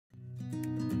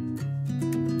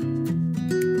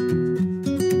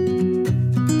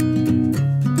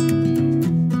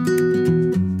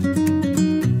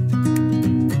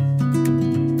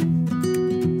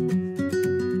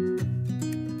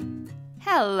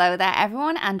Hello there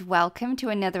everyone, and welcome to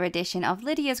another edition of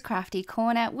Lydia's Crafty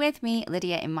Corner with me,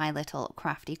 Lydia, in my little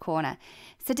crafty corner.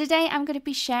 So today I'm going to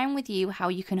be sharing with you how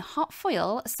you can hot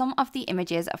foil some of the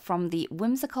images from the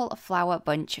Whimsical Flower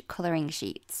Bunch colouring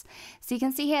sheets. So you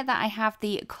can see here that I have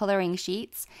the colouring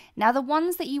sheets. Now the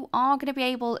ones that you are going to be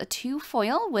able to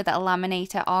foil with a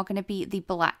laminator are going to be the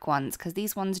black ones, because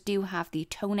these ones do have the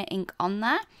toner ink on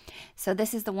there. So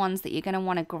this is the ones that you're going to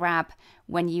want to grab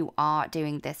when you are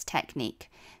doing this technique.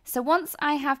 So once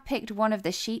I have picked one of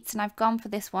the sheets, and I've gone for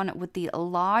this one with the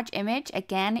large image,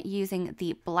 again using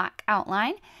the black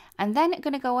outline, I'm then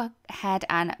going to go ahead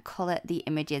and colour the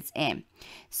images in.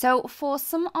 So for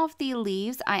some of the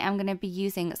leaves, I am going to be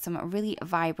using some really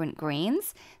vibrant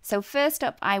greens. So first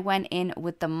up, I went in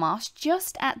with the moss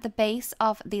just at the base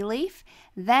of the leaf.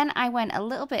 Then I went a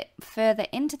little bit further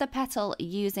into the petal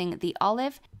using the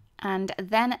olive, and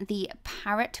then the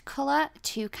parrot colour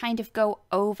to kind of go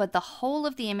over the whole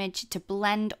of the image to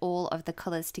blend all of the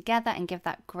colours together and give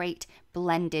that great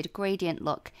blended gradient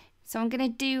look. So I'm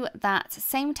going to do that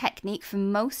same technique for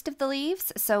most of the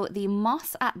leaves. So the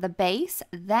moss at the base,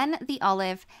 then the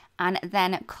olive, and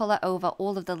then colour over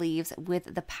all of the leaves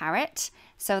with the parrot.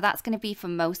 So that's going to be for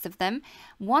most of them.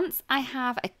 Once I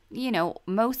have,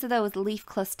 most of those leaf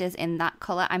clusters in that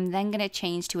colour, I'm then going to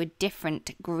change to a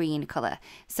different green colour.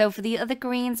 So for the other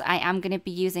greens, I am going to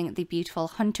be using the beautiful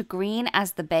Hunter Green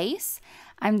as the base.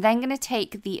 I'm then going to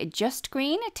take the Just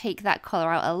Green, take that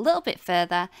colour out a little bit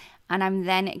further, and I'm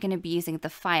then going to be using the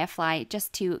Firefly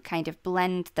just to kind of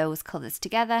blend those colours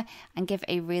together and give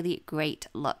a really great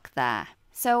look there.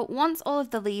 So once all of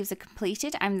the leaves are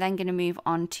completed, I'm then going to move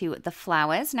on to the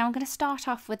flowers. Now I'm going to start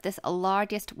off with this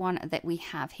largest one that we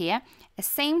have here. The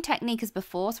same technique as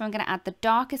before, so I'm going to add the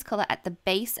darkest colour at the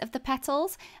base of the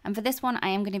petals. And for this one, I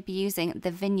am going to be using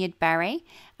the Vineyard Berry.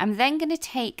 I'm then going to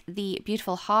take the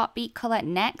beautiful Heartbeat colour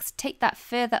next, take that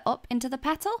further up into the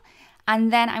petal.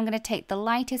 And then I'm going to take the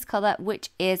lightest colour,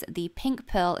 which is the Pink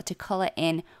Pearl, to colour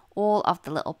in all of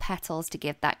the little petals to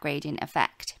give that gradient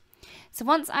effect. So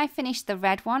once I finish the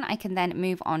red one, I can then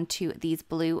move on to these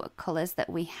blue colours that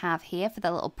we have here for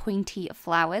the little pointy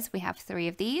flowers. We have 3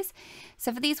 of these.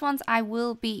 So for these ones, I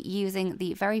will be using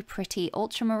the very pretty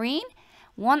Ultramarine.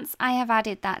 Once I have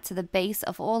added that to the base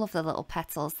of all of the little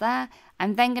petals there,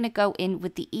 I'm then going to go in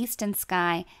with the Eastern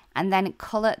Sky and then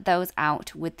colour those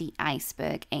out with the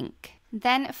Iceberg ink.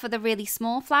 Then for the really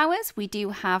small flowers, we do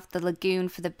have the Lagoon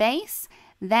for the base.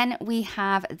 Then we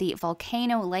have the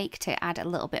Volcano Lake to add a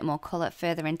little bit more colour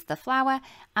further into the flower,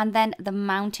 and then the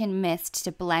Mountain Mist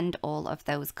to blend all of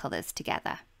those colours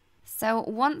together. So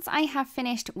once I have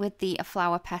finished with the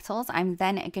flower petals, I'm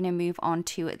then going to move on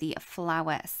to the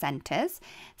flower centres.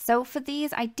 So for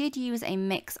these, I did use a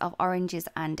mix of oranges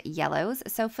and yellows.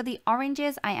 So for the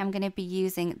oranges, I am going to be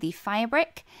using the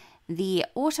Firebrick, the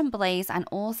Autumn Blaze, and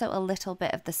also a little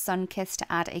bit of the Sunkiss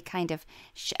to add a kind of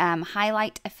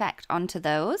highlight effect onto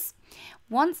those.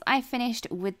 Once I've finished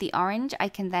with the orange, I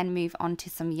can then move on to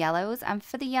some yellows, and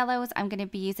for the yellows I'm going to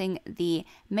be using the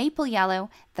Maple Yellow,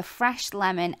 the Fresh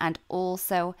Lemon, and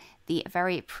also the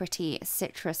very pretty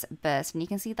Citrus Burst. And you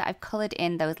can see that I've coloured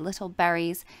in those little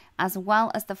berries as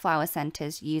well as the flower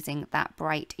centres using that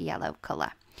bright yellow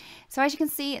colour. So as you can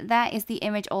see, there is the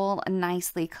image all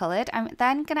nicely coloured. I'm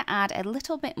then going to add a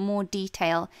little bit more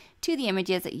detail to the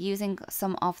images using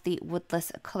some of the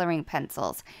Woodless colouring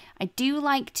pencils. I do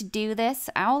like to do this.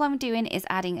 All I'm doing is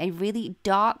adding a really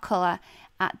dark colour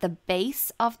at the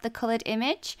base of the coloured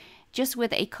image, just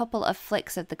with a couple of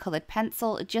flicks of the coloured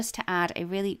pencil, just to add a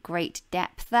really great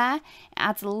depth there. It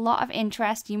adds a lot of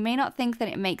interest. You may not think that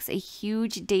it makes a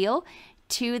huge deal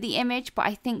to the image, but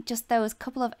I think just those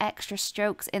couple of extra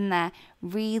strokes in there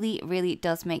really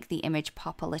does make the image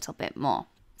pop a little bit more.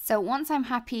 So once I'm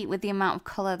happy with the amount of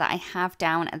colour that I have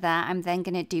down there, I'm then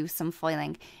going to do some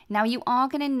foiling. Now you are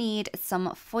going to need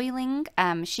some foiling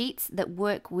sheets that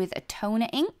work with a toner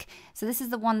ink. So this is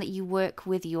the one that you work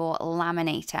with your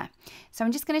laminator. So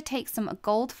I'm just going to take some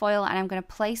gold foil and I'm going to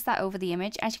place that over the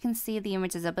image. As you can see, the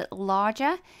image is a bit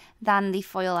larger than the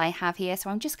foil I have here.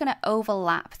 So I'm just going to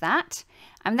overlap that.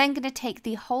 I'm then going to take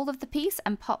the whole of the piece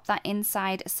and pop that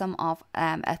inside some of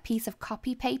a piece of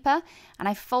copy paper, and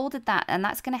I folded that, and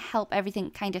that's going to help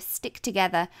everything kind of stick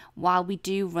together while we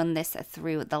do run this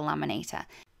through the laminator.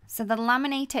 So the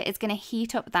laminator is going to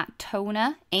heat up that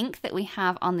toner ink that we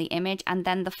have on the image, and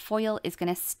then the foil is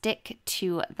going to stick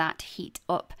to that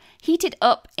heated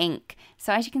up ink.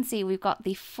 So as you can see, we've got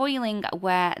the foiling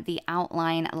where the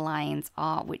outline lines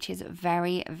are, which is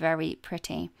very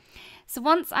pretty. So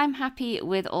once I'm happy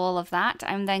with all of that,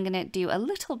 I'm then going to do a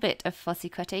little bit of fussy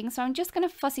cutting. So I'm just going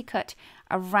to fussy cut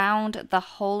around the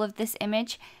whole of this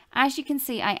image. As you can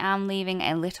see, I am leaving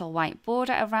a little white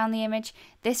border around the image.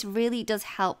 This really does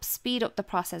help speed up the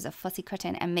process of fussy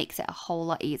cutting and makes it a whole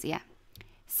lot easier.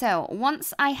 So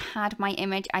once I had my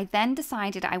image, I then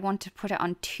decided I wanted to put it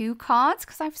on 2 cards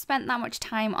because I've spent that much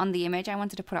time on the image. I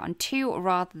wanted to put it on 2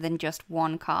 rather than just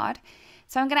 1 card.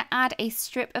 So I'm going to add a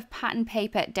strip of pattern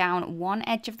paper down one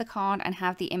edge of the card and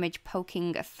have the image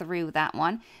poking through that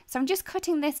one. So I'm just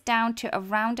cutting this down to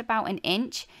around about 1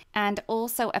 inch, and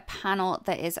also a panel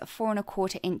that is 4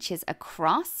 1/4 inches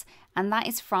across, and that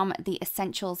is from the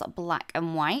Essentials Black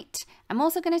and White. I'm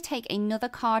also going to take another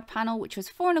card panel which was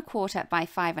 4 1/4 by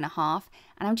 5 1/2,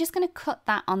 and I'm just going to cut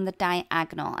that on the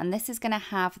diagonal, and this is going to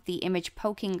have the image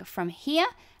poking from here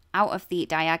out of the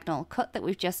diagonal cut that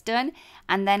we've just done,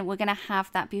 and then we're going to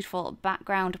have that beautiful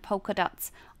background polka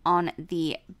dots on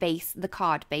the base, the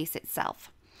card base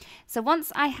itself. So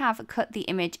once I have cut the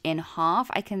image in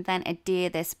half, I can then adhere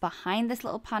this behind this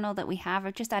little panel that we have.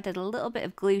 I've just added a little bit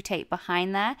of glue tape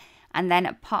behind there and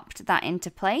then popped that into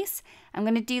place. I'm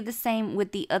going to do the same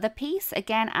with the other piece,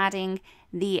 again adding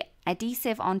the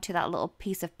adhesive onto that little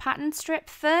piece of pattern strip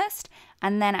first,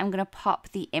 and then I'm going to pop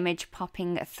the image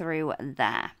popping through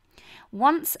there.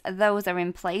 Once those are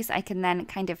in place, I can then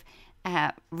kind of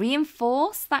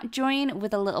reinforce that join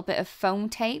with a little bit of foam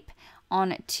tape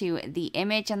onto the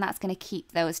image, and that's going to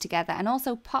keep those together and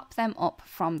also pop them up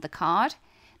from the card.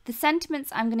 The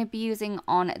sentiments I'm going to be using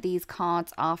on these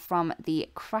cards are from the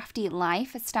Crafty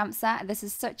Life stamp set. This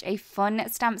is such a fun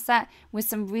stamp set with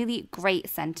some really great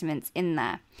sentiments in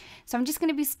there. So I'm just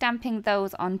going to be stamping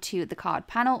those onto the card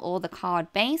panel or the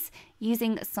card base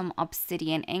using some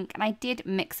obsidian ink, and I did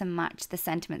mix and match the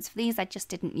sentiments for these. I just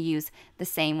didn't use the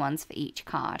same ones for each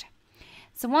card.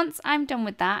 So once I'm done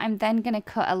with that, I'm then going to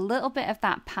cut a little bit of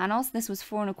that panel. So this was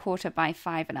 4 1/4 by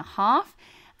 5 1/2.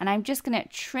 And I'm just going to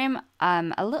trim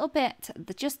a little bit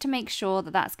just to make sure that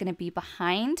that's going to be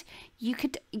behind. You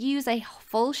could use a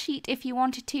full sheet if you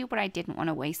wanted to, but I didn't want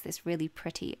to waste this really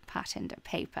pretty patterned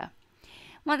paper.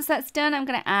 Once that's done, I'm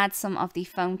going to add some of the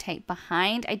foam tape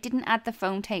behind. I didn't add the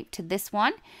foam tape to this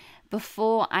one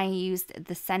before I used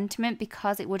the sentiment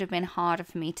because it would have been harder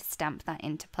for me to stamp that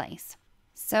into place.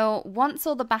 So once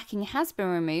all the backing has been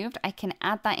removed, I can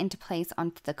add that into place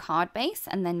onto the card base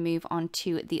and then move on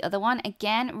to the other one.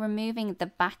 Again, removing the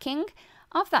backing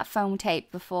of that foam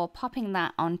tape before popping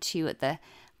that onto the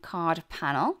card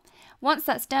panel. Once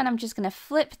that's done, I'm just going to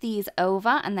flip these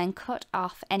over and then cut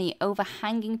off any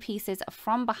overhanging pieces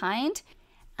from behind.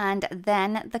 And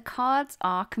then the cards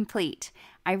are complete.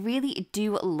 I really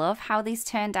do love how these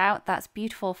turned out. That's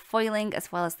beautiful foiling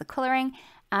as well as the colouring,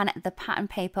 and the pattern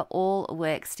paper all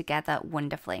works together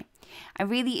wonderfully. I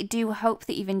really do hope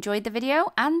that you've enjoyed the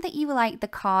video and that you like the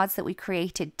cards that we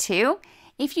created too.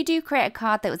 If you do create a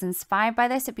card that was inspired by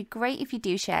this, it'd be great if you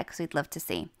do share because we'd love to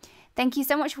see. Thank you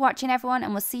so much for watching, everyone,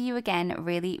 and we'll see you again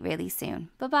really, really soon.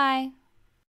 Bye-bye.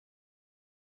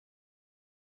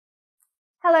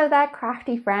 Hello there,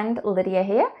 crafty friend, Lydia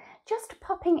here. Just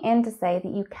popping in to say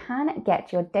that you can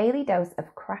get your daily dose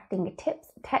of crafting tips,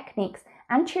 techniques,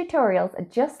 and tutorials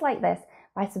just like this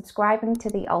by subscribing to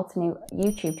the Altenew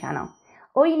YouTube channel.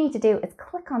 All you need to do is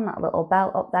click on that little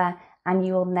bell up there and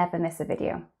you will never miss a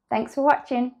video. Thanks for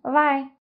watching. Bye bye.